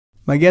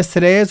My guest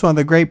today is one of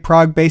the great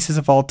prog bassists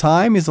of all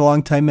time. He's a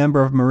longtime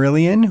member of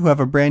Marillion, who have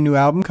a brand new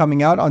album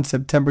coming out on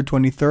September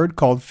 23rd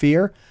called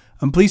F.E.A.R.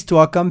 I'm pleased to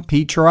welcome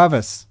Pete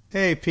Trewavas.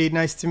 Hey, Pete,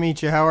 nice to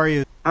meet you. How are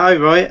you? Hi,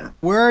 Roy.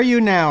 Where are you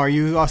now? Are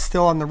you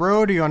still on the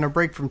road? Are you on a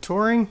break from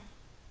touring?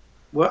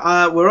 We're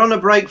on a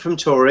break from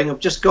touring. I've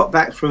just got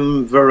back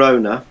from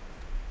Verona,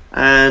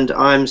 and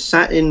I'm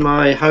sat in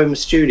my home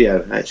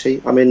studio,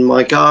 actually. I'm in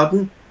my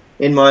garden,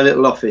 in my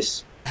little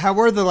office. How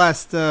were the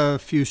last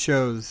few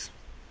shows?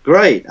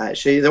 Great,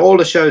 actually. All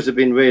the shows have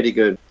been really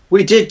good.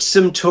 We did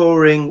some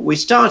touring. We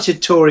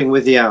started touring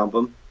with the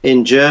album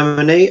in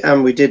Germany,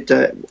 and we did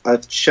a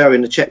show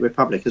in the Czech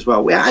Republic as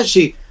well. We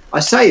actually,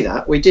 I say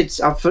that, we did,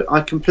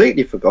 I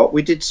completely forgot,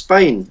 we did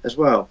Spain as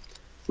well.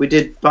 We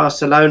did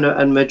Barcelona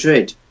and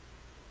Madrid.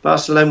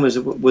 Barcelona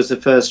was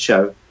the first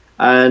show,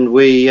 and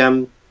we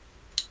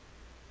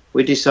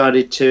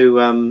decided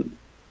to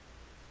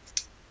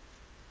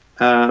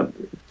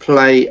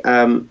play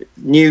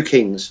New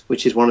Kings,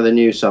 which is one of the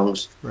new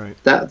songs. Right.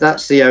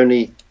 That's the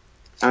only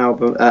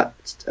album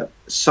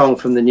song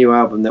from the new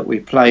album that we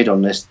played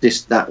on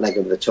that leg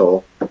of the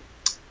tour.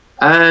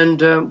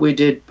 And we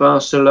did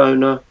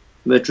Barcelona,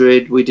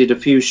 Madrid. We did a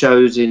few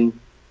shows in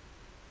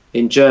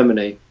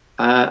Germany,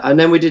 and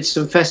then we did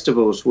some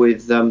festivals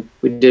with.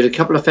 We did a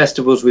couple of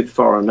festivals with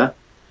Foreigner,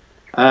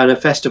 and a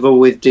festival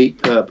with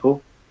Deep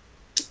Purple,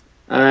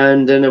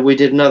 and then we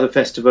did another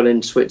festival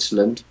in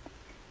Switzerland.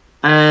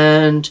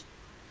 And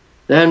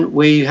then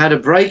we had a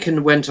break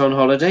and went on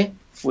holiday.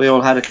 We all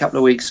had a couple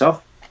of weeks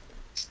off.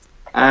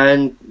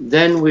 And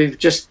then we've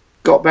just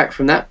got back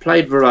from that,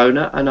 played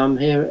Verona, and I'm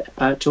here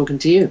talking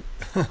to you.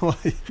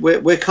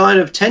 We're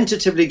kind of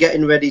tentatively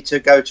getting ready to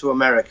go to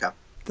America.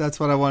 That's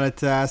what I wanted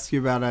to ask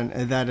you about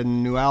that in the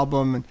new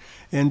album.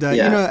 And Yeah.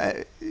 you know,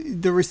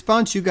 the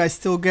response you guys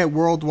still get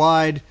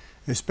worldwide,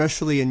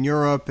 especially in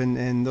Europe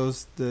and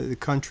the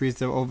countries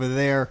that are over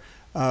there,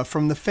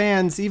 from the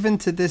fans, even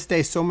to this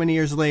day, so many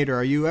years later.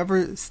 Are you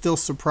ever still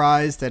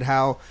surprised at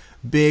how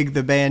big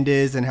the band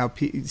is and how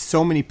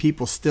so many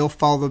people still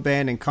follow the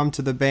band and come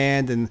to the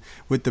band, and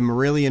with the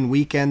Marillion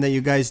weekend that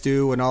you guys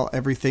do and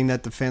everything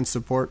that the fans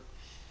support?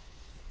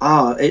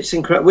 It's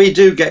incredible. We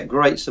do get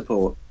great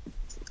support,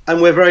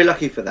 and we're very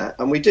lucky for that,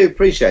 and we do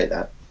appreciate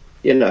that.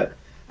 You know,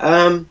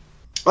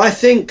 I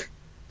think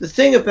the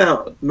thing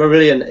about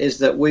Marillion is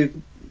that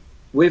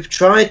we've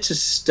tried to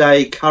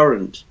stay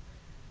current.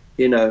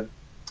 You know,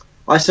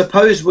 I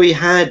suppose we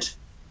had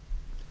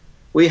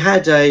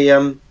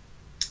a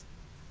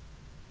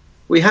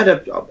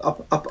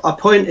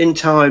point in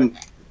time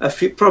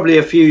probably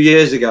a few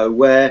years ago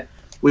where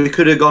we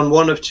could have gone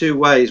one of two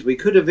ways. We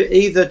could have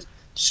either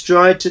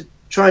tried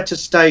to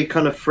stay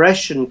kind of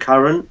fresh and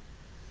current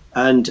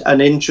and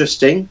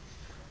interesting,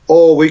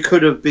 or we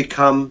could have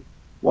become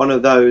one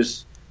of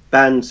those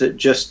bands that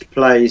just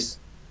plays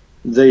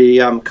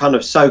the kind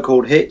of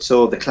so-called hits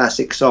or the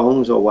classic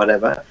songs or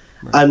whatever.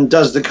 Right. And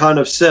does the kind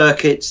of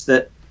circuits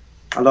that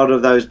a lot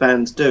of those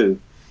bands do.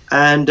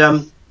 And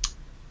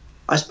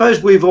I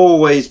suppose we've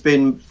always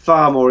been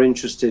far more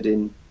interested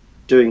in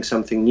doing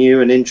something new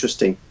and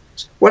interesting.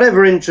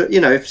 Whatever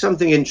if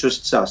something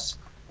interests us,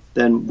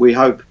 then we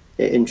hope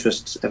it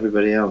interests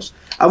everybody else.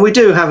 And we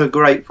do have a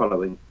great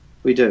following.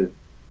 We do.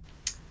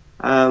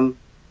 But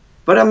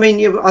I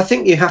mean, I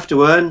think you have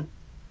to earn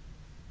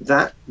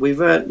that. We've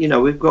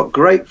got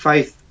great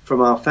faith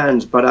from our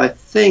fans, but I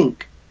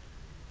think,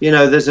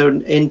 there's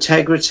an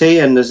integrity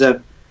and there's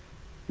a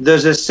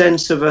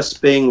sense of us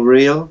being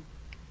real.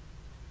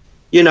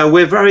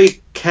 We're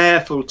very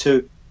careful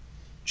to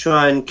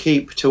try and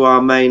keep to our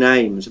main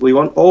aims. We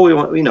want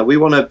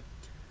to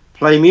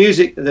play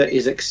music that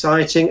is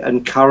exciting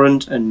and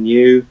current and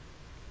new,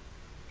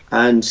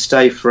 and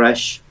stay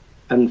fresh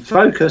and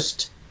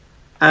focused,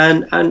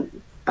 and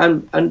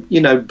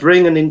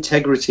bring an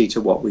integrity to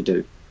what we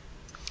do,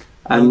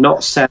 and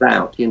not sell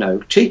out.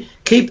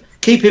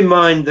 Keep in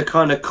mind the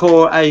kind of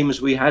core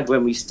aims we had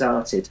when we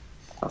started,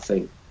 I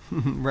think.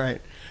 Right.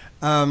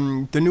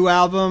 The new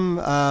album,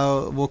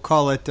 we'll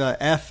call it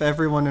F,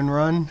 Everyone and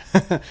Run.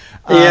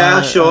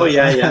 Yeah, sure,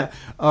 yeah.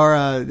 Or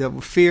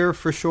F.E.A.R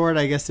for short,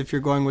 I guess, if you're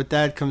going with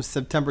that, comes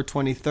September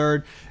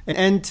 23rd.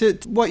 And to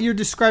what you're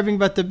describing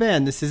about the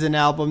band, this is an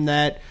album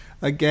that,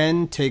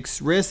 again,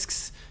 takes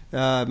risks.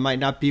 Might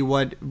not be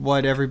what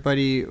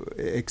everybody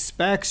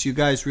expects. You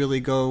guys really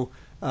go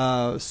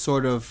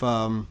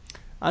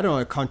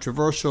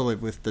controversial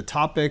with the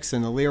topics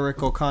and the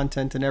lyrical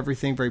content and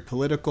everything, very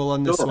political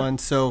on this one.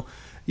 So,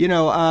 you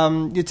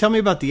tell me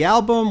about the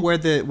album, where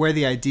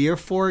the idea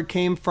for it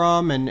came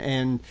from,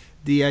 and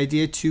the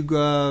idea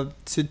to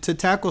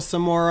tackle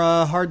some more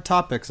hard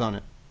topics on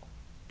it.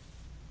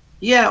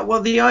 Yeah,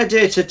 well, the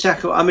idea to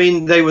tackle, I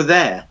mean, they were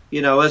there,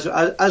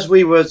 as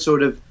we were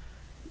sort of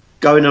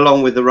going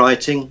along with the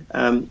writing.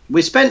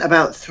 We spent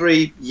about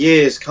 3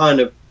 years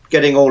kind of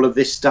getting all of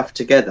this stuff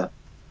together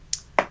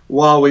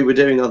while we were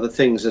doing other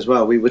things as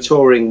well. We were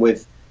touring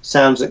with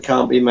Sounds That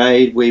Can't Be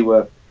Made. We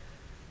were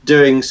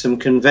doing some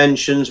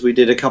conventions. We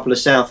did a couple of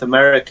South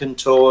American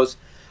tours.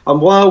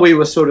 And while we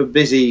were sort of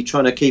busy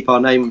trying to keep our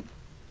name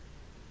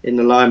in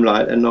the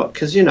limelight and not,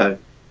 because you know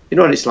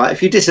what it's like.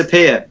 If you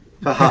disappear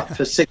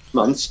for 6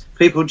 months,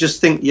 people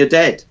just think you're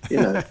dead.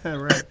 You know,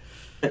 Right.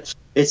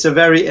 It's a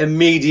very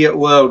immediate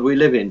world we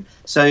live in,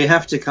 so you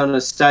have to kind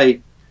of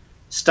stay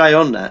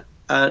on that.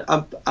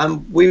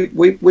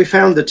 We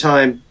found the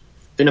time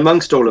in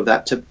amongst all of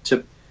that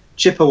to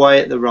chip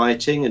away at the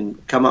writing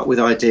and come up with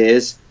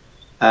ideas,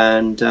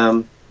 and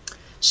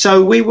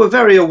so we were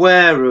very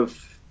aware of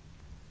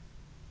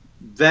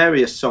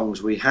various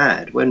songs we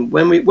had when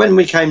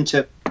we came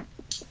to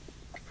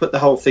put the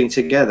whole thing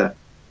together.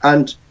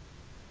 And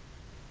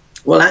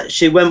well,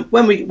 actually,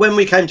 when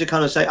we came to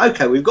kind of say,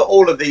 okay, we've got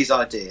all of these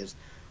ideas,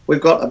 we've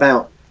got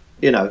about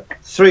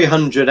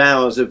 300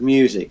 hours of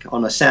music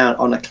on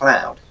a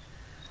cloud.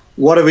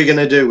 What are we going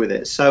to do with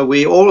it? So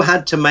we all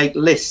had to make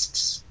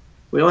lists.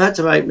 We all had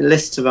to make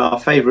lists of our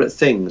favourite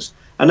things,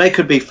 and they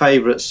could be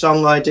favourite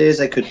song ideas.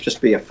 They could just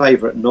be a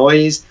favourite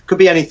noise. Could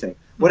be anything,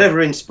 whatever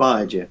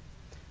inspired you.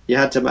 You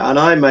had to, and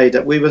I made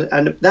it.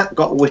 And that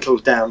got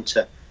whittled down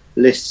to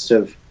lists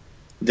of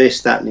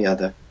this, that, and the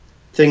other.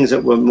 Things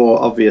that were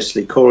more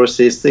obviously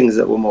choruses, things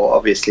that were more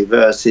obviously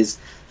verses,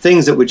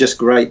 things that were just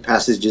great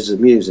passages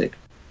of music.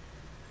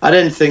 And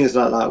then things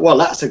like, well,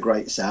 that's a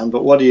great sound,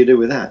 but what do you do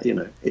with that?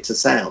 It's a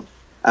sound.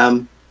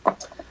 And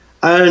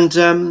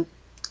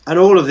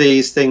all of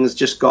these things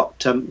just got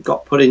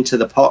put into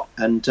the pot,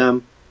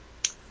 and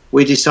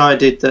we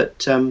decided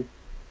that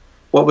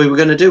what we were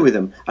going to do with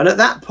them. And at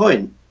that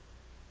point,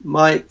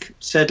 Mike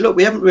said, look,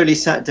 we haven't really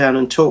sat down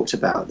and talked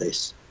about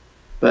this.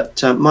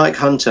 But Mike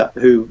Hunter,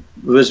 who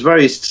was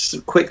very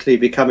quickly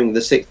becoming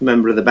the sixth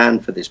member of the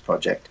band for this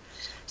project,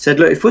 said,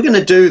 look, if we're going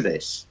to do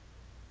this,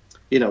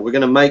 we're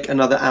going to make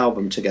another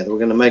album together, we're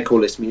going to make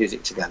all this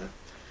music together.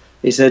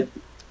 He said,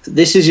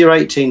 this is your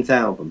 18th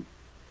album.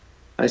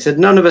 I said,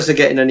 none of us are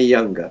getting any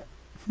younger.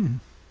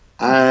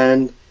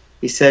 And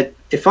he said,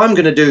 if I'm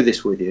going to do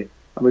this with you,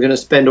 and we're going to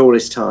spend all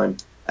this time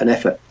and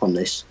effort on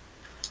this,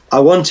 I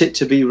want it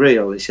to be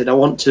real. He said, I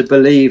want to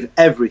believe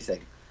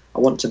everything. I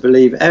want to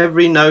believe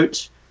every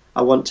note.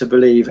 I want to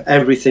believe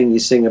everything you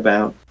sing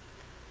about,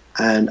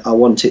 and I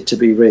want it to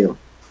be real.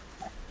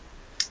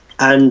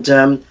 And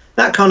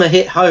that kind of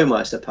hit home,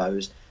 I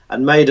suppose,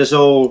 and made us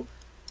all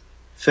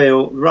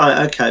feel,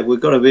 right, okay, we've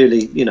got to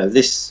really,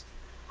 this,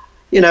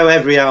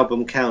 every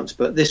album counts,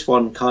 but this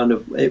one kind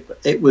of,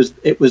 it was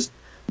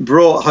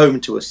brought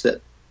home to us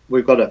that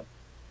we've got to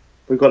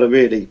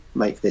really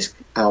make this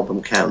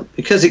album count,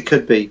 because it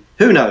could be,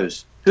 who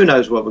knows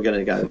what we're going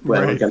to go,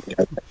 where we're going to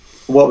go,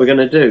 what we're going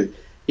to do,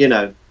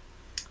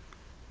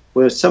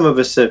 where some of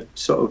us are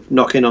sort of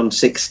knocking on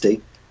 60,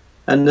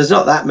 and there's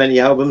not that many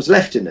albums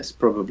left in us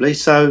probably.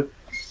 So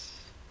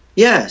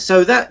yeah,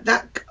 so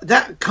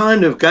that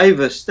kind of gave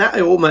us that,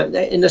 almost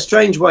in a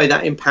strange way,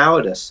 that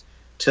empowered us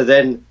to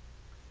then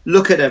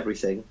look at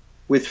everything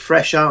with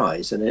fresh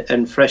eyes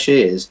and fresh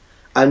ears,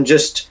 and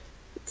just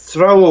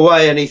throw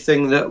away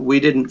anything that we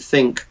didn't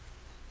think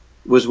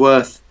was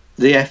worth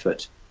the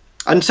effort.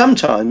 And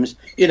sometimes,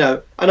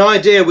 an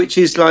idea which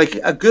is like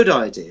a good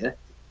idea,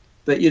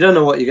 but you don't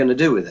know what you're going to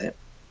do with it,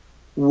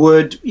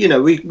 would,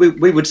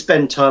 we would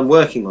spend time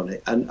working on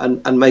it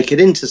and make it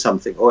into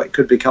something, or it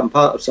could become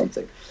part of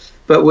something.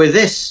 But with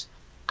this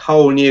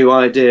whole new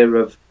idea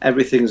of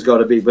everything's got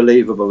to be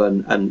believable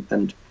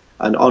and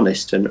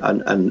honest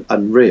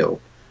and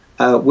real,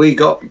 we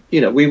got,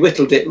 we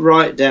whittled it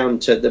right down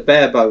to the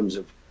bare bones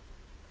of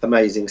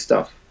amazing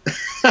stuff.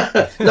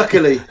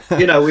 Luckily,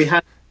 we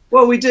had,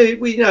 well, we do.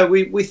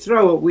 We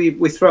throw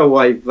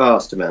away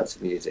vast amounts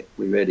of music.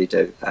 We really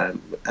do.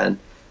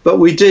 But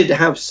we did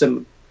have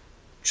some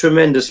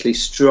tremendously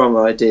strong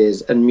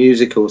ideas and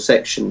musical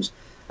sections,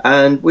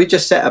 and we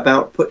just set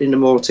about putting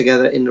them all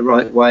together in the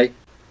right way,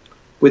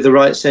 with the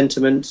right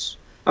sentiments.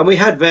 And we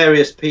had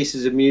various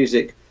pieces of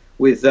music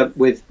with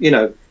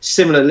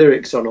similar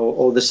lyrics on,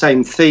 or the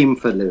same theme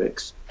for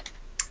lyrics.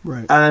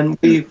 Right. And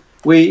we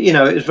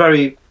it was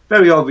very,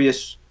 very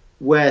obvious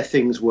where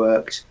things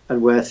worked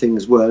and where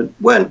things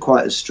weren't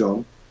quite as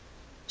strong.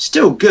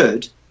 Still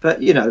good, but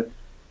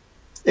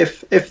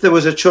if there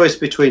was a choice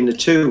between the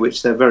two,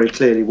 which there very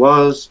clearly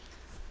was,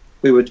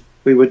 we would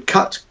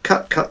cut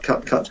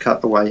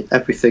away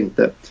everything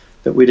that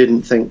we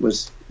didn't think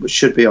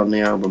should be on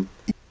the album.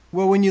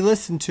 Well, when you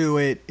listen to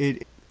it,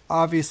 it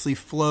obviously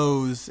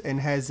flows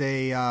and has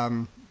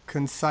a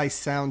concise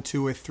sound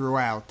to it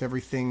throughout.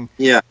 Everything,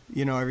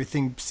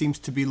 everything seems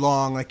to be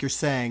long, like you're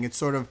saying. It's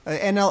sort of,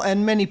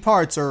 and many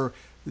parts are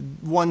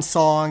one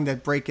song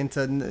that break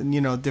into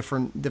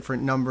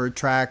different numbered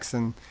tracks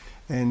and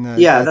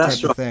that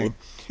type of thing.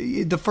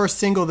 The first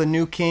single, "The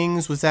New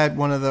Kings," was that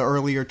one of the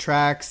earlier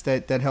tracks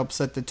that helped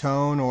set the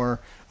tone, or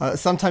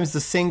sometimes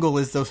the single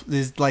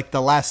is like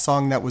the last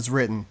song that was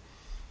written?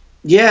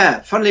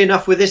 Yeah, funnily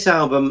enough, with this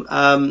album,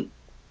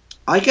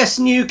 I guess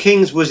 "New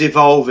Kings" was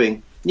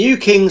evolving. "New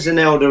Kings" and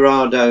 "El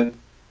Dorado"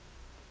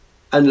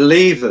 and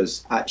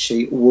 "Levers"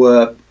 actually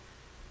were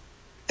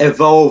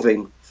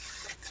evolving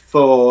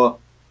for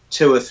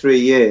 2 or 3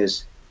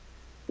 years,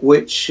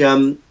 which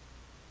led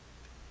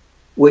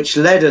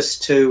us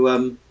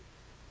to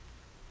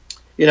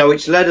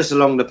which led us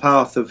along the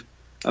path of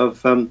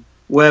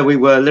where we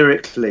were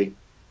lyrically,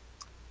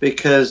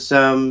 because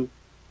the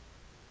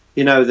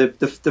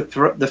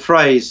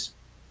phrase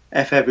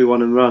 "F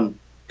everyone and run"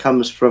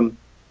 comes from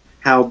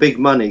how big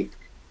money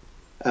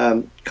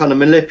kind of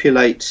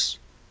manipulates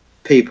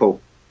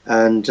people,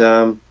 and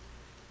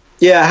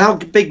how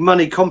big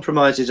money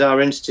compromises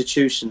our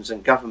institutions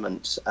and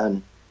governments.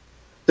 And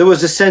there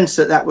was a sense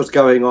that was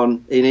going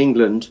on in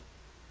England,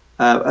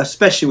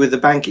 especially with the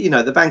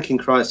banking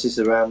crisis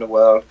around the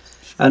world,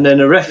 and then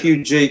a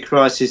refugee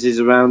crisis is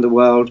around the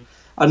world,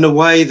 and the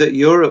way that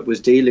Europe was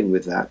dealing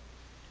with that,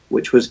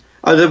 which was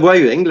the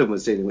way England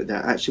was dealing with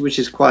that, actually, which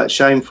is quite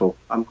shameful.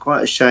 I'm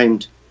quite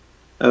ashamed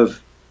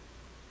of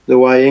the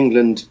way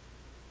England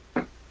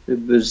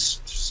was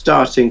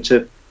starting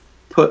to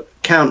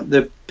count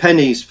the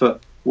pennies for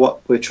what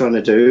we're trying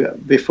to do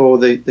before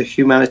the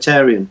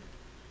humanitarian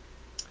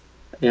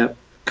costs.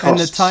 And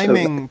the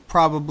timing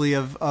probably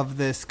of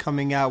this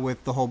coming out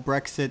with the whole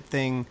Brexit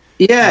thing.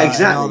 Yeah,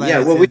 exactly.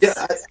 Yeah, well,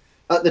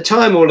 at the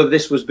time all of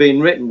this was being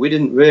written, we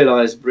didn't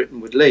realise Britain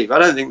would leave. I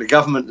don't think the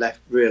government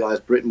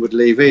realised Britain would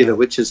leave either,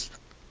 which is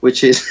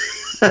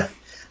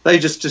they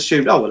just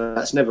assumed, oh well,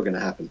 that's never going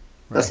to happen.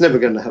 Right. That's never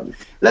going to happen.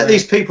 Let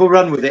these people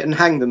run with it and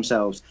hang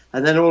themselves,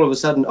 and then all of a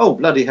sudden, oh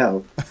bloody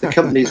hell,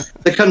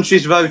 the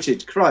country's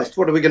voted. Christ,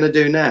 what are we going to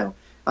do now?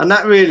 And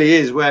that really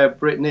is where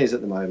Britain is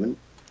at the moment.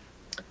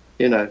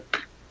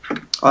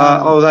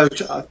 Although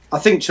I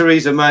think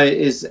Theresa May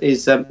is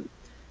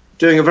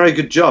doing a very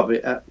good job.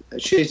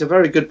 She's a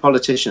very good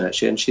politician,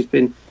 actually, and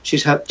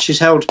she's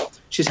held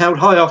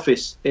high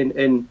office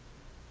in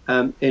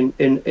and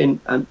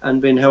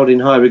been held in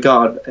high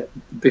regard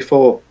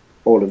before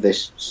all of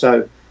this.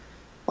 So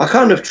I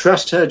kind of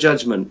trust her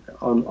judgment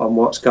on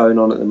what's going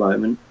on at the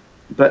moment.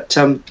 But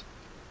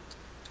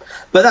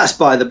that's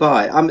by the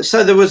by.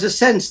 So there was a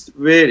sense,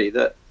 really,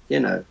 that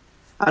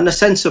and a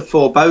sense of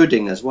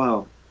foreboding as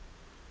well.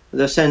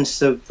 The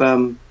sense of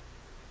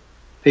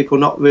people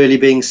not really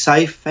being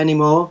safe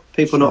anymore,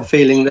 people not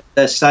feeling that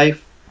they're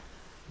safe,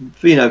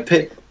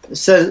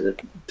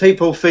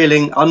 people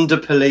feeling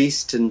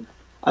under-policed and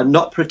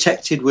not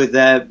protected with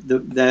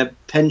their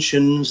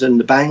pensions and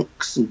the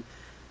banks,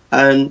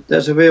 and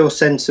there's a real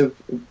sense of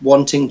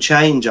wanting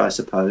change, I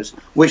suppose,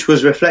 which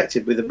was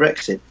reflected with the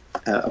Brexit,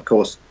 of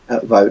course,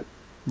 vote.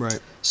 Right.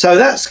 So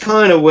that's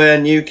kind of where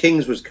New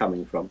Kings was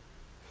coming from.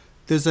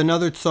 There's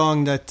another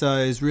song that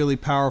is really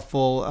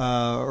powerful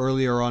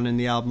earlier on in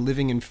the album,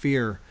 Living in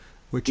Fear,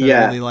 which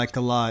I really like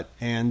a lot.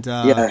 And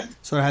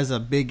sort of has a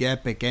big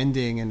epic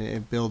ending, and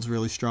it builds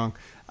really strong.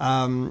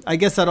 I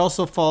guess that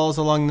also falls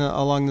along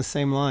the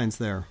same lines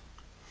there.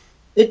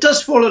 It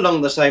does fall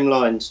along the same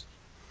lines,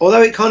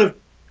 although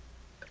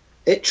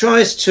it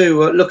tries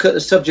to look at the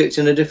subject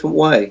in a different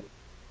way.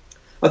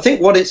 I think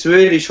what it's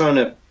really trying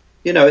to,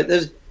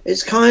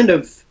 it's kind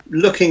of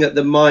looking at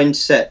the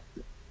mindset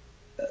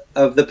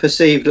of the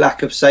perceived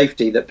lack of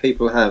safety that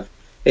people have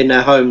in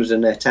their homes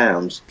and their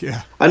towns,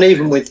 and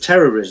even with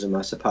terrorism,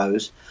 I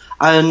suppose,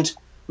 and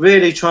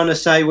really trying to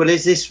say, well,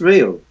 is this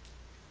real?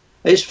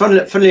 It's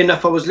funnily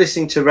enough, I was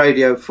listening to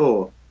Radio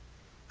 4,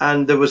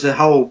 and there was a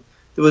whole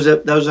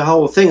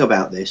thing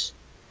about this,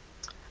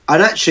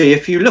 and actually,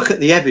 if you look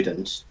at the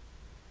evidence,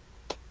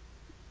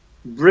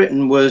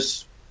 Britain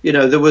was,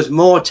 there was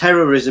more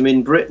terrorism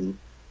in Britain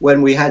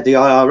when we had the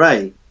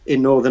IRA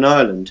in Northern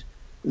Ireland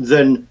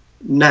than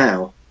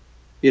now.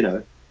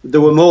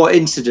 There were more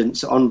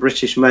incidents on the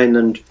British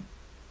mainland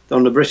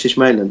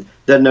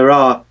than there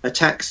are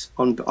attacks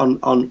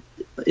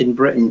in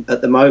Britain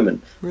at the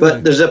moment. Really?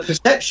 But there's a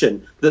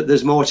perception that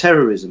there's more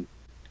terrorism.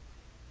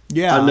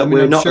 Yeah,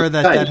 I'm sure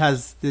that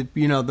has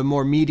the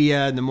more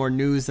media and the more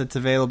news that's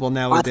available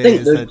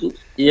nowadays. I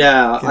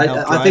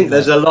think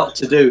there's a lot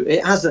to do.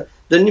 It has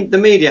the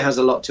media has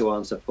a lot to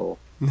answer for.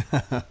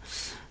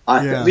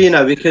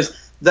 Because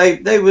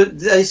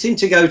they seem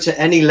to go to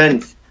any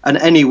length and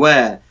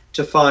anywhere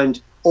to find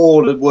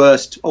all the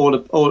worst, all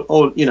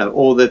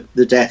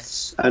the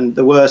deaths and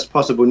the worst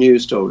possible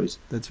news stories.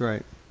 That's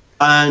right.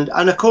 And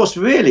of course,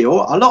 really, a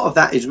lot of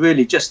that is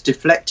really just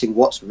deflecting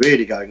what's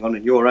really going on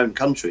in your own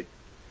country.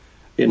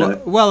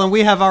 Well, and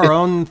we have our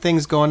own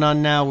things going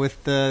on now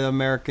with the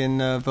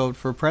American vote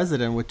for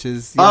president, which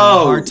is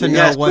hard to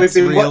know what's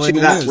real in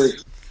the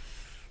news.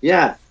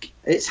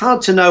 It's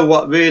hard to know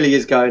what really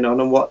is going on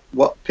and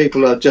what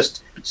people are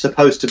just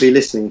supposed to be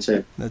listening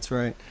to. That's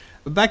right.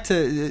 But back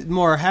to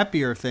more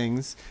happier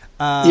things,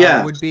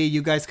 would be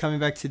you guys coming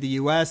back to the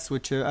U.S.,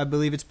 which I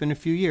believe it's been a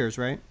few years,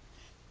 right?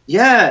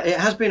 Yeah, it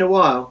has been a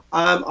while.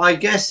 I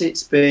guess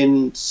it's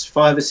been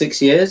 5 or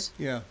 6 years.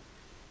 Yeah.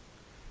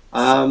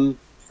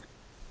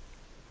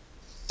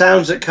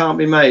 Sounds That Can't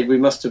Be Made. We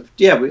must have.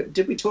 Yeah,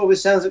 did we tour with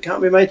Sounds That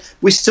Can't Be Made?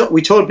 We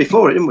toured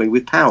before it, didn't we?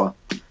 With Power.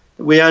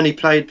 We only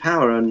played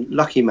Power and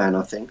Lucky Man,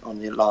 I think, on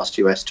the last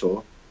US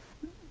tour.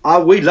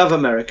 We love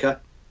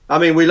America. I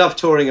mean, we love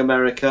touring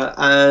America,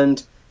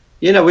 and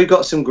we've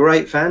got some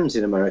great fans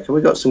in America.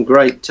 We've got some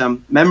great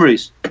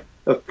memories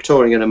of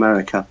touring in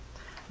America,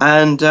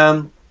 and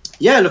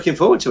looking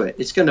forward to it.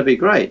 It's going to be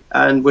great,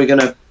 and we're going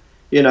to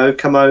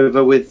come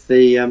over with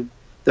the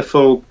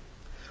full.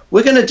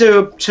 We're going to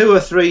do 2 or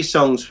 3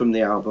 songs from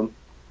the album.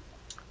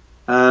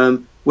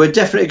 We're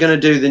definitely going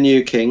to do the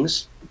New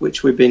Kings,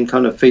 which we've been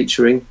kind of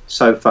featuring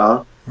so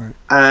far, right,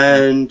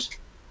 and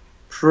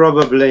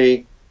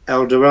probably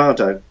El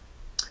Dorado.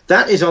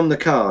 That is on the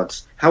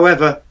cards.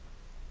 However,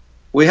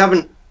 we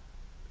haven't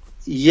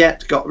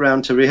yet got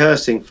round to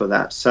rehearsing for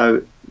that,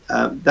 so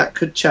that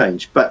could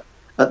change. But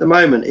at the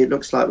moment, it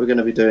looks like we're going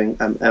to be doing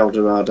El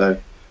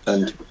Dorado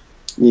and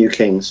New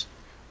Kings.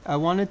 I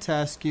wanted to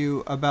ask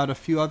you about a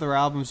few other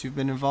albums you've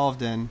been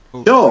involved in.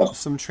 Sure.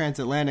 Some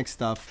Transatlantic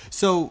stuff.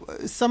 So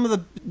some of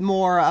the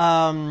more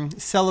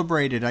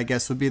celebrated, I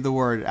guess would be the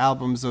word,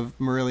 albums of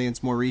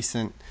Marillion's more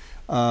recent,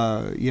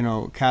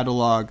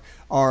 catalog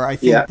are, I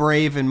think,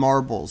 Brave and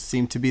Marbles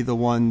seem to be the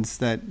ones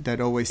that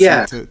always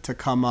seem to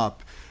come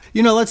up.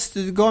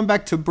 Going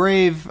back to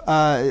Brave,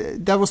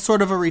 that was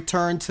sort of a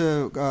return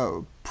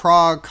to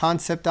Prog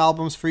concept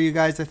albums for you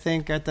guys, I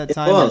think, at that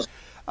time. It was.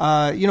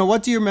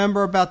 What do you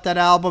remember about that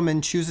album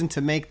and choosing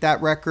to make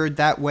that record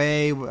that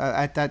way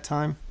at that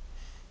time?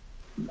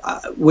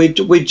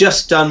 We'd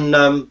just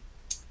done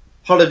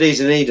Holidays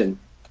in Eden,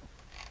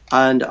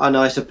 and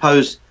I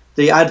suppose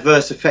the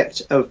adverse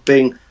effect of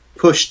being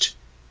pushed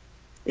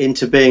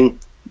into being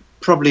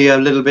probably a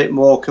little bit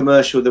more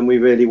commercial than we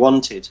really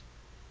wanted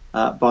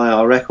by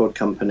our record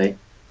company,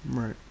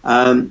 right,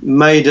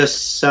 made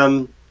us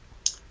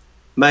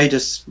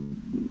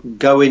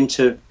go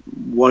into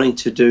wanting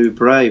to do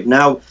Brave.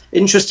 Now,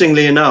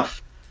 interestingly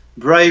enough,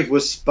 Brave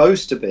was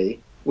supposed to be.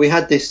 We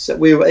had this.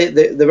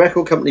 The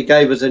record company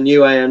gave us a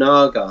new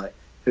A&R guy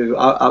who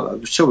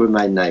I'm sure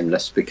remain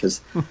nameless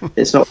because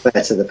it's not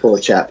fair to the poor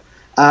chap.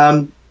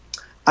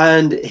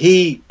 And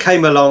he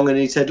came along and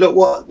he said, "Look,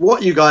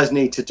 what you guys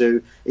need to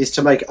do is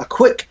to make a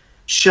quick,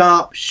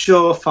 sharp,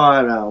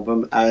 surefire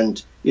album,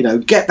 and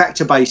get back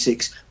to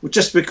basics. We'll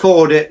just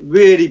record it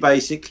really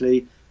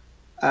basically."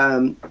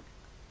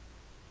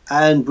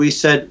 And we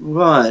said,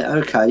 right,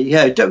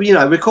 okay,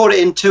 record it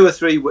in 2 or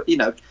 3,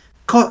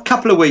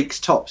 couple of weeks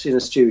tops in a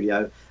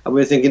studio. And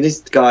we were thinking, this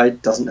guy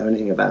doesn't know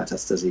anything about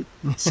us, does he?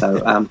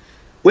 So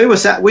we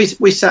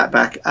sat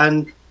back,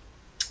 and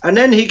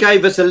then he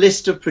gave us a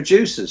list of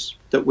producers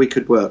that we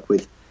could work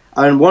with.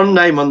 And one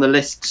name on the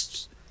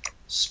list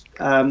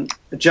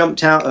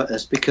jumped out at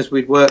us because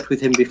we'd worked with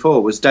him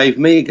before, was Dave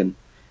Meegan.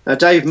 Now,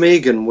 Dave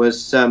Meegan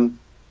was an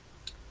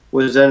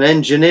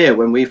engineer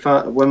when we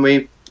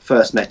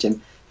first met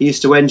him. He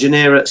used to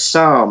engineer at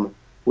Psalm,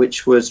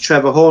 which was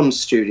Trevor Horn's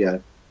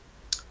studio,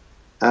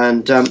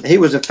 and he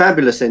was a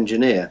fabulous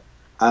engineer.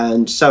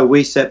 And so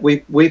we said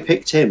we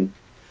picked him,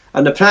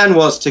 and the plan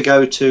was to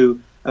go to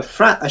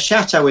a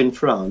chateau in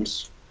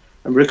France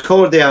and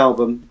record the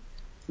album,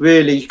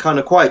 really kind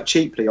of quite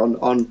cheaply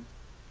on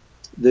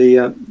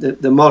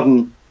the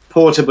modern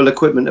portable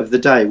equipment of the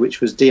day,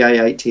 which was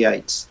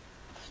DA-88s.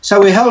 So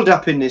we held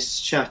up in this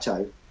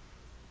chateau.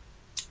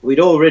 We'd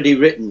already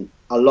written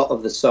a lot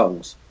of the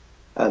songs.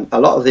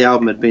 A lot of the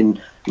album had been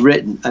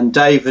written, and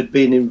Dave had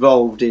been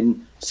involved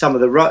in some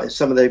of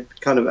the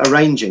kind of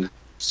arranging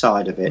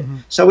side of it. Mm-hmm.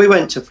 So we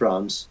went to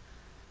France,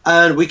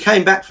 and we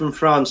came back from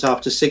France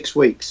after 6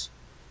 weeks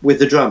with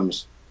the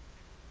drums,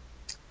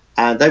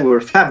 and they were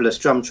fabulous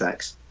drum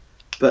tracks.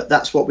 But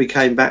that's what we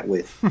came back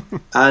with,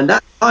 and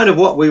that's kind of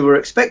what we were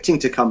expecting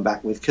to come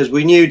back with, because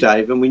we knew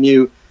Dave and we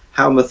knew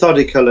how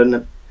methodical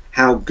and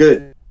how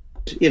good.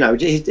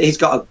 He's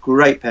got a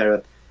great pair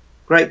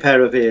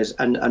of ears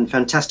and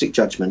fantastic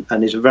judgment,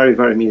 and he's a very,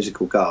 very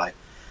musical guy.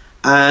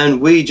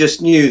 And we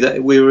just knew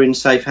that we were in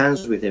safe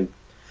hands with him.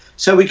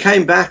 So we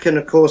came back, and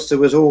of course there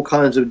was all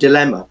kinds of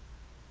dilemma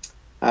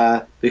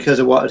because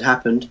of what had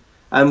happened.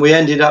 And we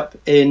ended up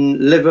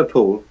in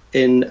Liverpool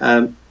in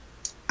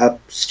a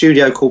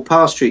studio called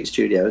Par Street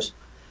Studios.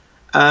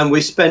 And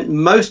we spent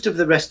most of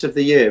the rest of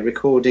the year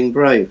recording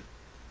Brave.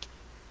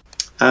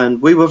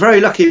 And we were very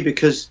lucky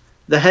because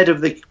the head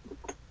of the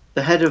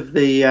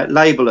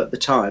label at the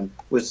time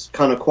was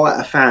kind of quite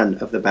a fan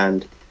of the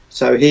band,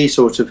 so he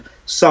sort of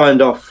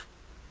signed off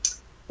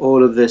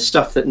all of the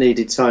stuff that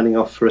needed signing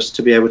off for us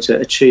to be able to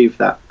achieve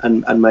that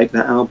and make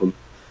that album.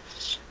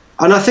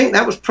 And I think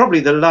that was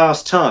probably the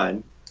last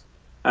time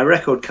a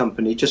record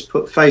company just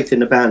put faith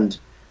in a band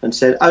and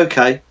said,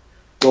 okay,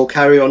 well,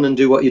 carry on and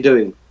do what you're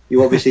doing.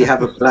 You obviously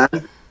have a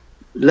plan.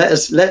 Let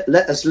us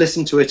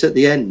listen to it at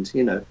the end,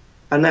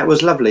 and that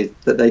was lovely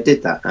that they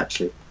did that,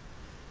 actually.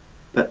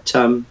 But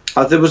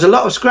there was a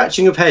lot of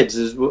scratching of heads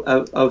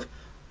of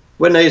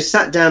when they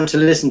sat down to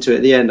listen to it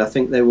at the end. I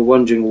think they were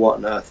wondering what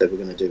on earth they were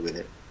going to do with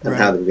it and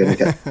how they were going to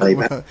get the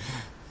playback.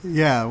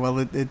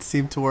 It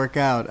seemed to work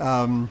out.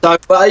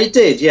 But it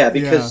did,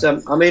 because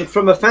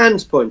from a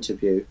fan's point of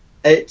view,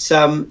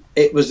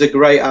 it was a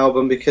great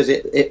album because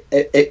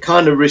it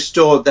kind of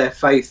restored their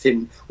faith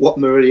in what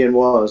Marillion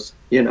was,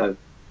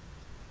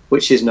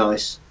 which is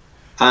nice.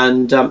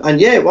 And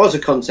it was a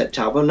concept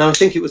album, and I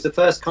think it was the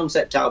first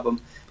concept album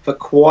for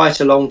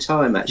quite a long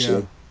time,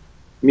 actually,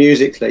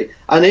 musically.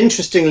 And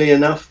interestingly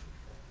enough,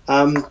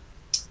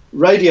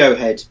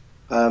 Radiohead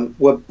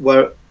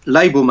were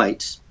label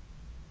mates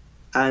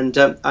and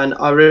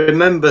I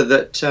remember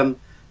that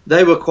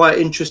they were quite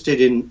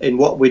interested in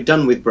what we'd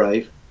done with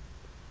Brave,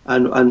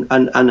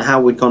 and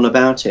how we'd gone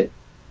about it.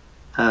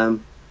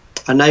 And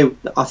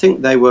I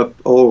think they were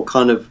all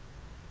kind of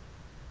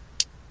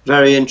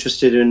very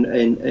interested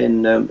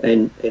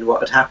in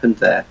what had happened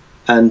there,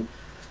 and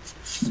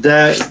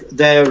their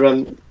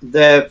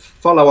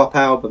follow-up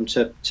album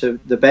to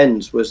the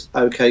Bends was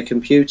OK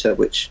Computer,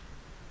 which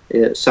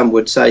some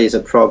would say is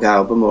a prog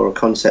album or a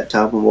concept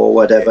album or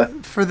whatever.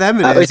 For them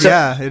it is,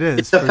 it is.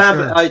 It's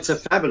a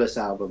fabulous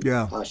album,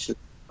 yeah.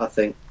 I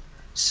think.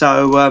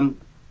 So,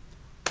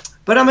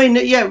 but I mean,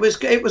 yeah, it was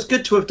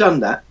good to have done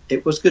that.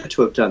 It was good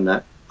to have done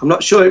that. I'm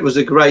not sure it was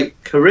a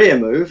great career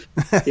move,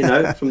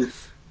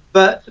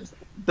 but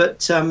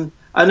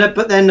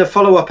then the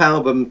follow-up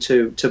album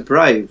to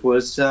Brave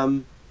was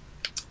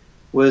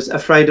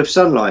Afraid of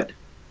Sunlight,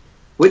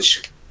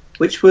 which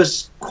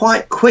was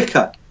quite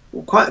a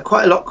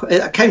lot.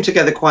 It came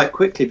together quite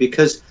quickly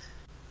because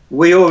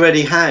we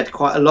already had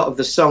quite a lot of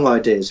the song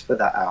ideas for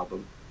that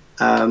album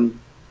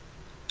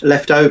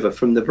left over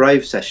from the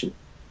Brave session,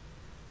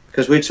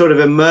 because we'd sort of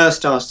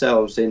immersed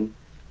ourselves in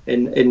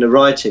the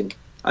writing,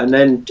 and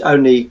then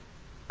only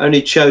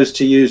chose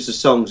to use the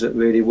songs that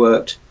really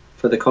worked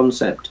for the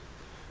concept.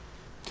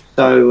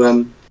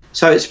 So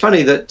it's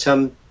funny that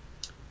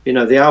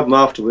the album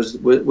after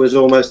was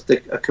almost a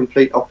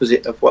complete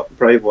opposite of what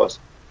Brave was.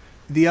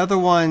 The other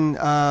one,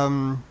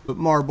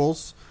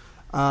 Marbles,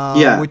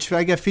 which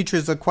I guess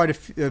features quite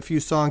a few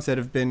songs that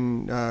have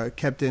been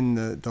kept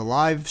in the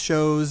live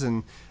shows,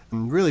 and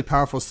really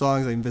powerful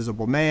songs like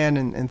Invisible Man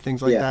and things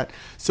like that.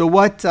 So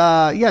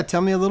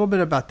tell me a little bit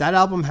about that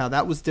album, how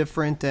that was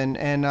different,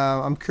 and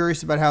I'm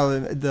curious about how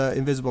the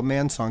Invisible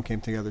Man song came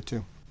together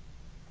too.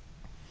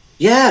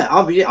 Yeah,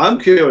 I'm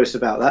curious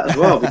about that as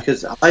well,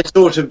 because I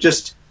sort of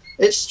just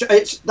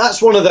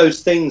that's one of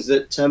those things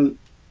that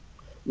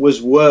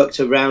was worked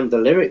around the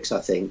lyrics, I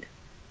think.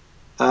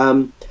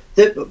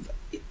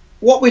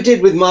 What we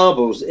did with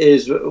Marbles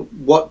is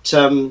what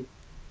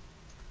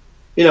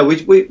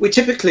we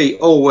typically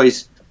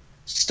always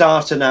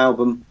start an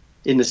album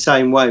in the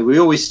same way. We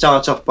always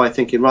start off by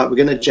thinking, right, we're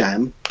going to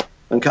jam,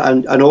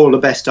 and all the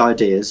best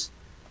ideas,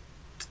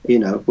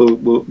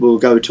 will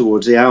go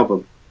towards the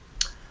album.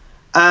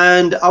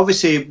 And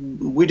obviously,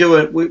 we do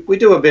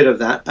a bit of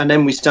that, and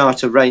then we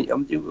start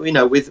arranging.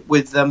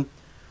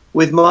 With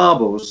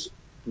Marbles,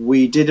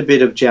 we did a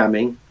bit of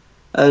jamming,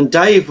 and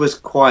Dave was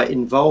quite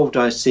involved.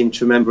 I seem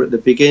to remember at the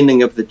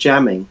beginning of the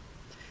jamming,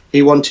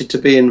 he wanted to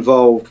be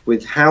involved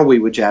with how we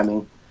were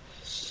jamming,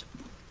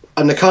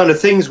 and the kind of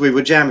things we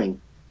were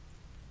jamming,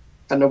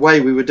 and the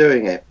way we were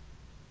doing it.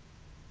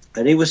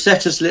 And he would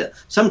set us.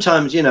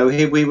 Sometimes,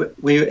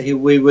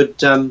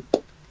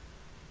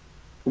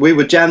 we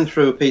would jam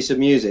through a piece of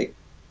music,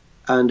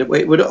 and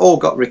it would all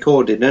got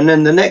recorded. And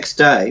then the next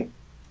day,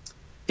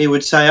 he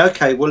would say,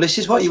 "Okay, well, this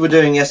is what you were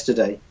doing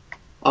yesterday.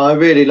 I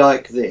really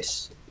like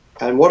this,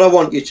 and what I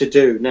want you to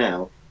do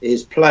now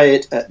is play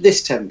it at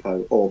this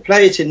tempo, or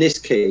play it in this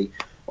key,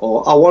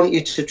 or I want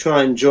you to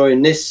try and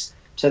join this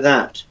to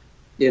that."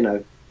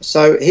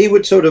 So he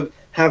would sort of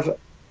have,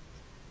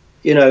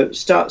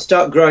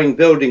 start growing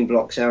building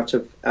blocks out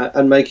of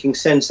and making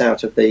sense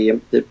out of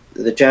the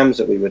jams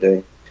that we were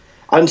doing.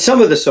 And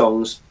some of the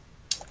songs,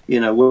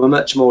 were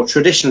much more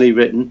traditionally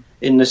written,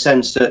 in the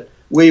sense that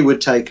we would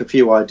take a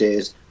few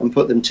ideas and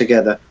put them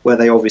together, where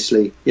they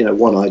obviously,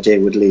 one idea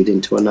would lead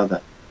into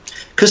another.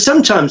 Because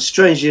sometimes,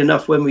 strangely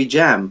enough, when we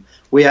jam,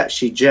 we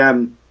actually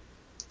jam,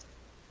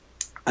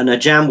 and a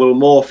jam will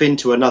morph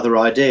into another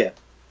idea,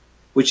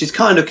 which is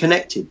kind of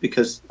connected,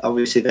 because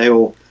obviously they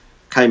all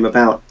came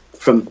about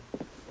from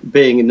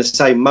being in the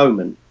same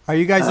moment. Are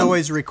you guys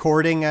always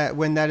recording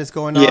when that is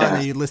going on,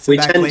 and you listen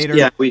back later?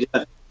 Yeah, we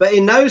do. But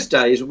in those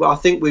days, I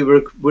think we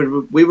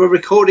were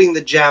recording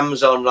the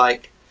jams on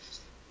like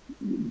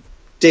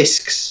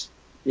discs,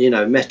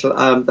 metal.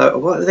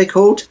 What are they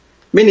called?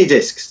 Mini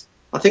discs.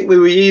 I think we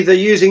were either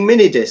using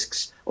mini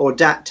discs or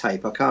DAT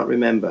tape. I can't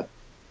remember.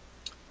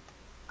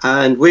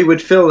 And we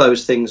would fill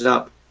those things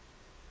up,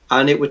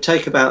 and it would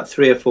take about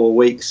 3 or 4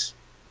 weeks,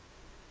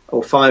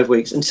 or 5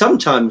 weeks, and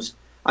sometimes,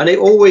 and it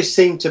always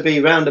seemed to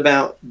be round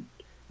about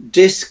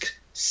disc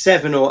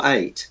 7 or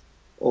 8,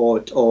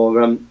 or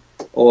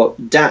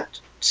DAT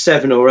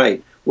 7 or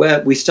 8,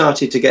 where we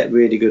started to get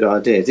really good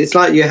ideas. It's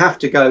like you have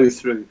to go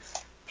through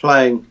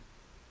playing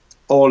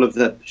all of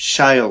the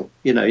shale,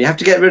 you have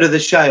to get rid of the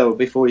shale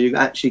before you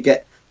actually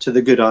get to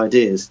the good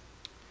ideas,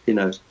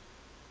 and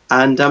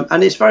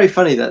it's very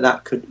funny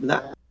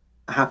that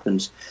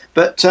happens.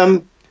 But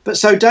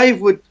so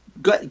Dave would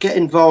get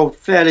involved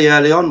fairly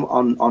early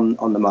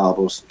on the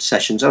Marbles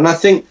sessions, and I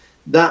think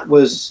there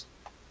was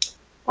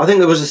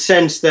a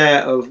sense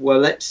there of, well,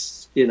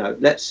 let's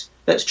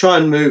try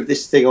and move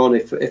this thing on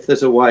if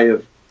there's a way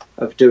of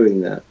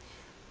doing that.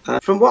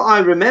 From what I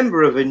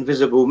remember of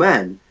Invisible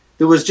Man,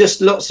 there was just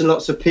lots and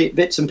lots of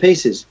bits and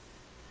pieces,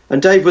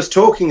 and Dave was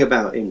talking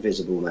about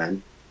Invisible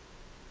Man,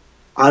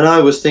 and I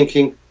was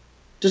thinking,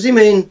 does he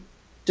mean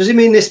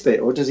this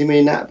bit, or does he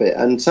mean that bit?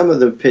 And some of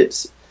the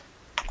bits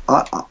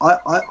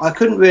I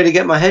couldn't really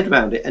get my head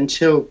around it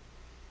until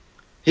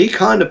he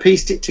kind of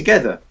pieced it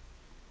together,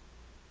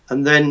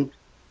 and then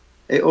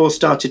it all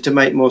started to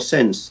make more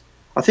sense.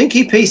 I think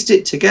he pieced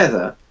it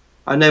together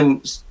and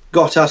then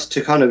got us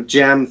to kind of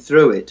jam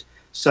through it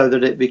so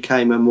that it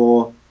became a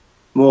more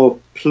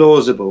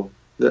plausible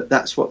that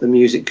that's what the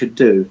music could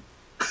do.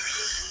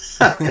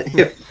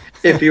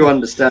 if you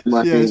understand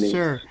my meaning. Yeah,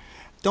 sure.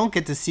 Don't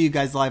get to see you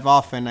guys live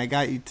often. I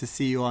got you to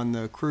see you on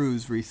the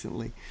cruise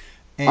recently.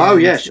 And, oh,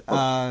 yes.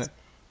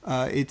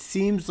 It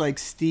seems like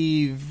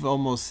Steve,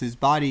 almost his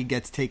body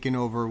gets taken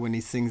over when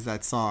he sings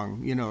that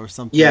song, or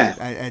something. Yeah.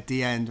 At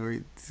the end, where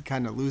he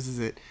kind of loses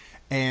it.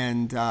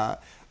 And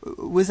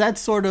was that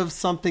sort of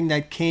something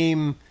that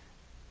came,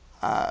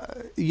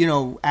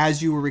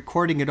 as you were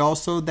recording it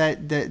also,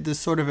 that the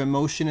sort of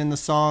emotion in the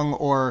song,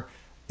 or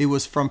it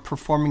was from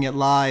performing it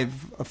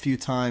live a few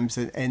times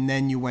and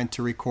then you went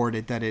to record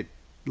it that it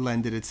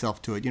lended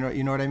itself to it? You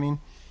know what I mean?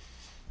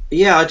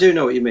 Yeah, I do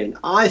know what you mean.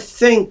 I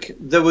think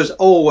there was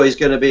always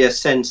going to be a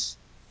sense,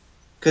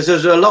 because there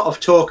was a lot of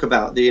talk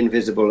about the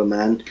Invisible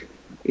Man.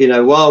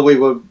 While we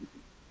were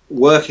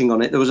working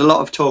on it, there was a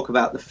lot of talk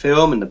about the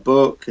film and the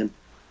book and,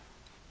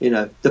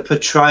 the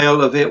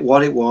portrayal of it,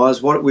 what it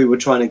was, what we were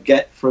trying to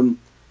get from,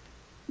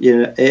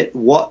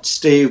 what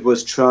Steve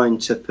was trying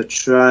to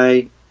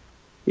portray,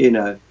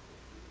 the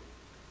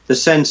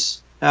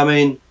sense,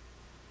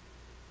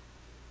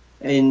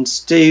 in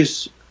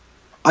Steve's,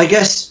 I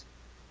guess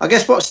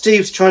what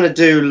Steve's trying to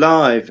do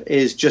live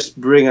is just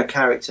bring a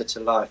character to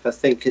life. I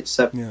think it's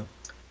a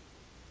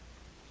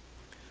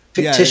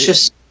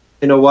fictitious,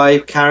 in a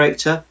way,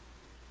 character.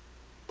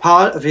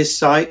 Part of his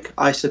psyche,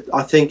 I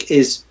think,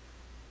 is,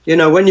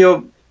 when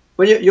you're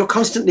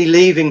constantly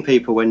leaving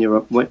people when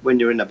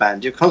you're in a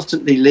band. You're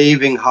constantly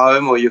leaving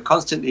home, or you're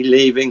constantly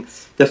leaving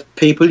the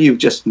people you've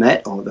just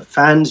met, or the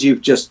fans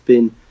you've just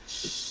been,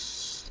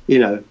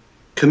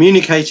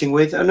 communicating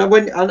with. And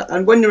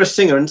when you're a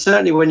singer, and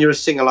certainly when you're a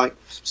singer like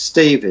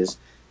Steve is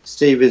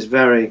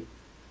very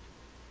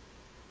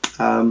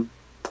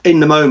in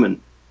the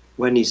moment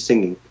when he's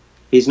singing.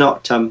 He's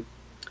not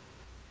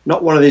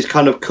one of these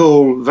kind of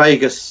cool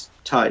Vegas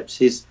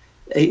types.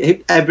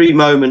 Every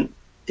moment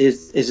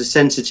is a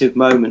sensitive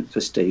moment for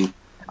Steve,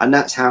 and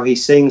that's how he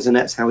sings, and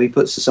that's how he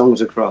puts the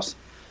songs across.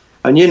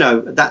 And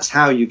that's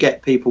how you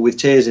get people with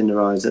tears in their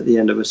eyes at the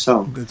end of a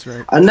song. That's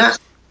right. And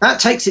that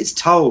takes its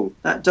toll.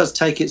 That does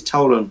take its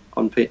toll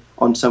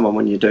on someone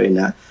when you're doing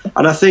that.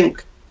 And I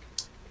think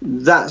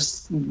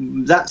there's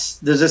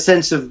a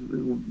sense of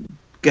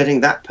getting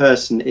that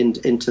person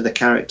into the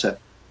character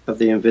of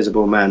the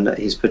Invisible Man that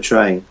he's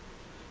portraying.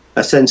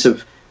 A sense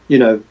of,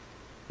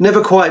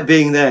 never quite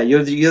being there.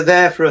 You're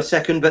there for a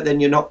second, but then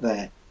you're not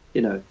there.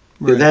 You're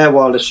there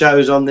while the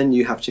show's on, then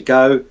you have to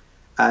go,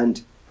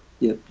 and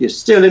you're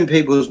still in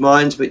people's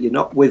minds, but you're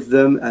not with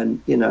them.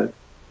 And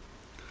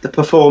the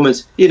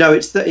performance, you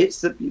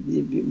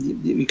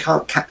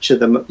can't capture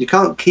them. You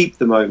can't keep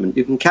the moment.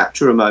 You can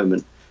capture a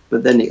moment,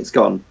 but then it's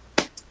gone.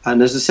 And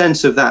there's a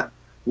sense of that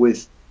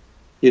with,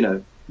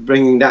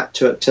 bringing that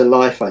to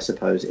life, I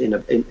suppose, in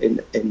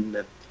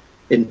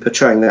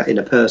portraying that in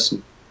a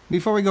person.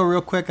 Before we go,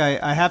 real quick,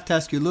 I have to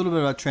ask you a little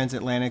bit about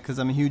Transatlantic, because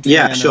I'm a huge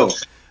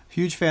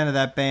huge fan of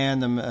that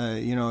band. I'm a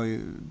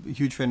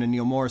huge fan of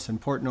Neil Morrison,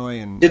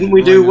 Portnoy, and didn't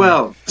we do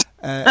well?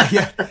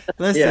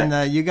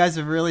 Listen, you guys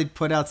have really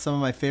put out some of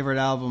my favorite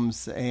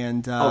albums,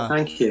 and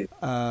thank you.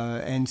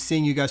 And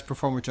seeing you guys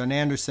perform with John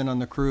Anderson on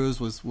the cruise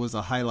was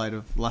a highlight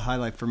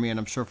for me, and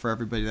I'm sure for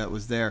everybody that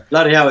was there.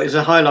 Bloody hell, it was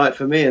a highlight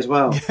for me as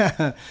well.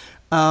 Yeah.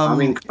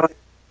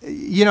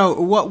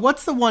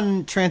 What's the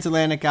one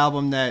Transatlantic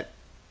album that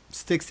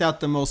sticks out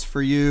the most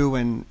for you,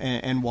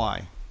 and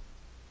why?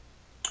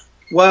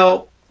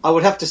 Well, I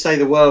would have to say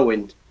The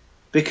Whirlwind,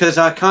 because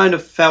I kind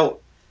of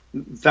felt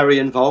very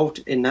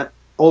involved in that.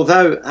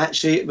 Although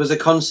actually it was a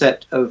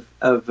concept of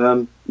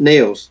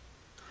Neil's,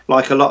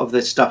 like a lot of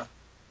this stuff,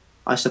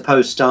 I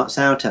suppose, starts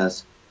out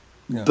as.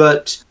 Yeah.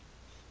 But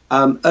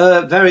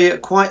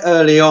quite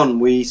early on,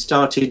 we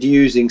started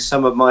using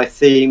some of my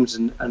themes,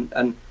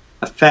 and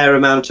a fair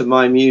amount of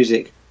my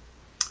music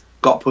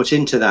got put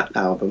into that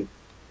album,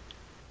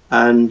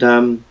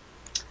 and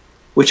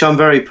which I'm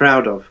very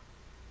proud of,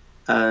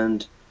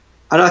 and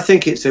I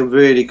think it's a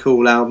really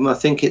cool album. I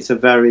think it's a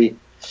very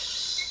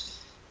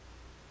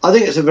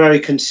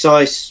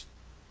concise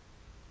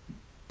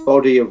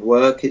body of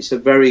work. It's a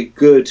very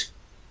good,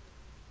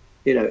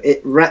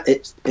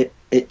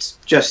 it's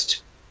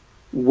just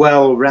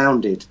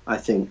well-rounded, I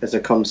think, as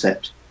a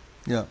concept.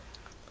 Yeah.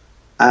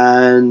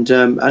 And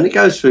it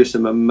goes through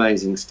some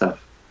amazing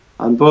stuff.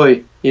 And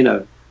boy,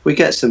 we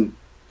get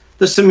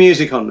there's some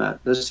music on that.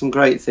 There's some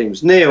great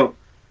themes. Neil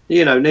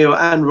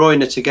and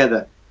Royner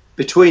together,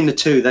 between the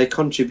two, they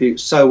contribute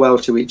so well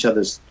to each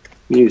other's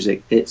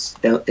music. It's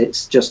a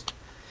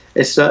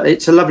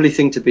lovely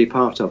thing to be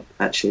part of,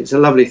 actually. It's a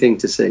lovely thing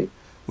to see.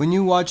 When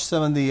you watch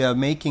some of the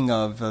making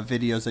of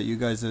videos that you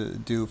guys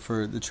do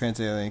for the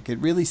Transatlantic, it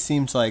really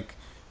seems like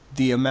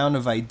the amount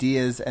of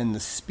ideas and the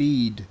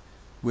speed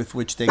with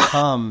which they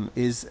come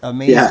is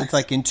amazing. Yeah. It's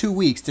like in 2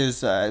 weeks,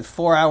 there's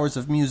 4 hours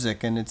of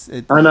music, and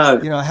I know.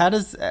 You know,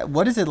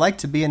 what is it like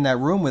to be in that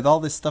room with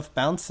all this stuff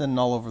bouncing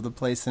all over the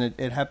place, and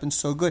it happens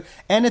so good,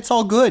 and it's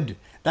all good.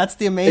 That's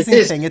the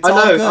amazing thing. It's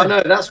all good. I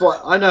know. That's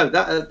what I know.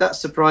 That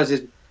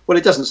surprises. Well,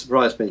 it doesn't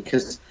surprise me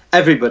because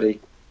everybody.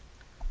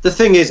 The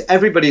thing is,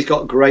 everybody's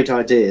got great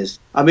ideas.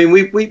 I mean,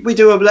 we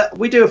do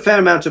a fair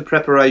amount of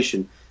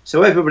preparation,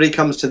 so everybody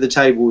comes to the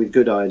table with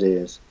good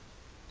ideas.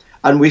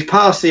 And we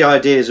pass the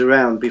ideas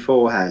around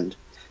beforehand,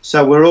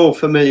 so we're all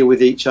familiar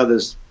with each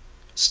other's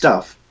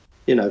stuff,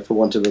 you know, for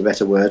want of a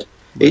better word,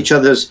 each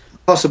other's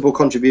possible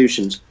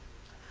contributions.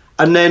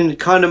 And then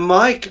kind of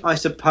Mike, I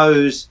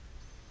suppose,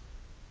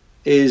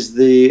 is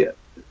the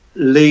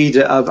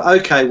leader of,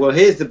 okay, well,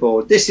 here's the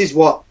board. This is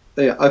what,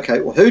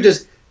 okay, well, who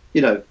does,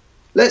 you know,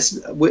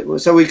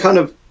 so we kind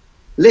of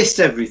list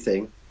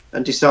everything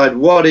and decide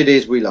what it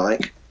is we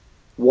like,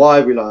 why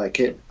we like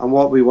it, and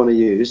what we want to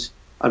use.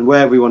 And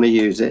where we want to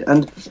use it,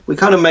 and we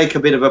kind of make a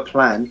bit of a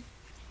plan.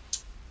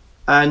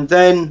 And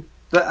then,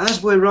 but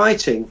as we're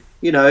writing,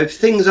 you know, if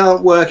things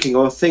aren't working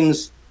or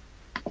things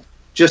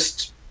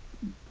just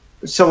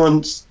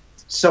someone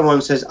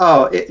says,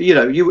 you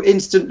know, you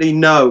instantly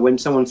know when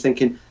someone's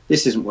thinking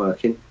this isn't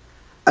working,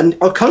 and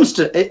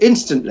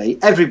instantly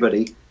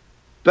everybody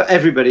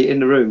in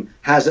the room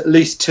has at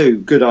least 2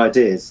 good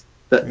ideas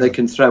that they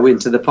can throw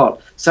into the pot.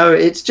 So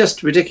it's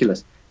just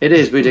ridiculous. It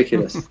is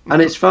ridiculous,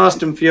 and it's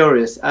fast and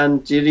furious,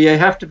 and you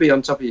have to be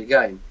on top of your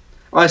game.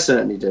 I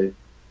certainly do.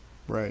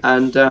 Right.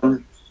 And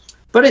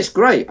but it's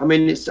great. I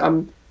mean,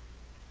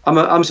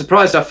 I'm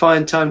surprised I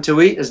find time to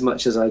eat as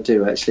much as I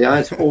do. Actually,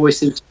 I always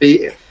seem to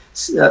be,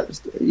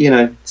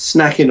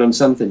 snacking on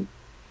something,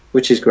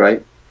 which is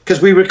great.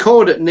 Because we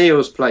record at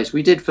Neil's place.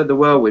 We did for the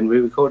Whirlwind. We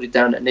recorded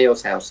down at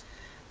Neil's house,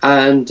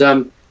 and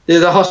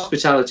the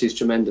hospitality is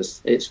tremendous.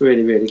 It's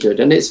really, really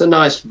good, and it's a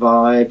nice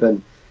vibe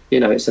and. You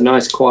know, it's a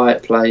nice,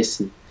 quiet place.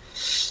 And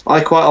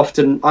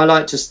I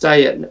like to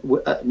stay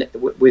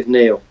with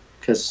Neil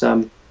because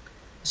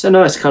it's a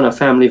nice kind of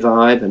family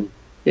vibe, and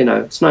you know,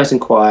 it's nice and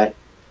quiet,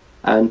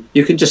 and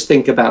you can just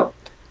think about,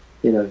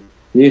 you know,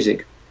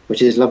 music,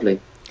 which is lovely.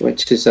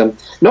 Which is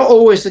not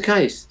always the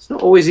case. It's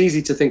not always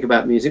easy to think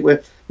about music.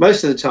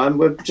 Most of the time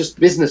we're just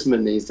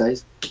businessmen these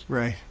days.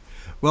 Right.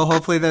 Well,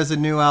 hopefully there's a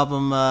new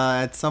album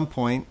at some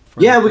point.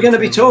 Yeah, we're going to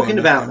be talking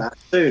about that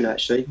soon.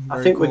 Actually,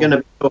 I think we're going to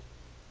be talking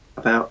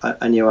about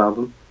a new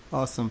album.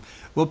 Awesome.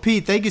 Well,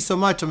 Pete, thank you so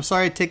much. I'm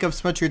sorry to take up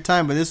so much of your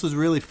time, but this was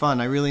really fun.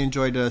 I really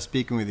enjoyed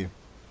speaking with you.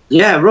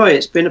 Yeah, Roy,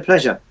 it's been a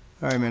pleasure.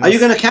 All right, man. Are you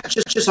going to catch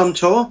us just on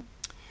tour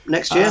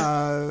next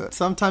year?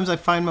 Sometimes I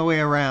find my way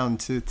around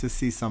to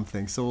see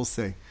something, so we'll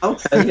see.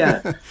 Okay,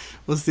 yeah.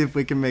 We'll see if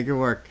we can make it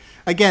work.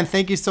 Again,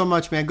 thank you so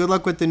much, man. Good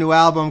luck with the new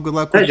album. Good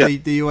luck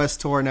with the U.S.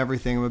 tour and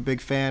everything. I'm a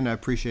big fan. I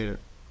appreciate it.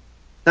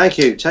 Thank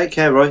you. Take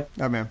care, Roy. All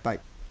right, man. Bye.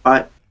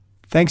 Bye.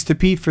 Thanks to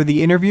Pete for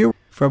the interview.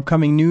 For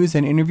upcoming news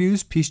and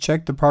interviews, please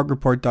check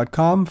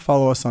theprogreport.com,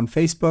 follow us on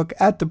Facebook,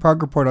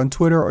 @theprogreport on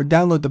Twitter, or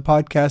download the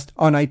podcast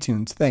on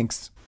iTunes.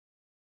 Thanks.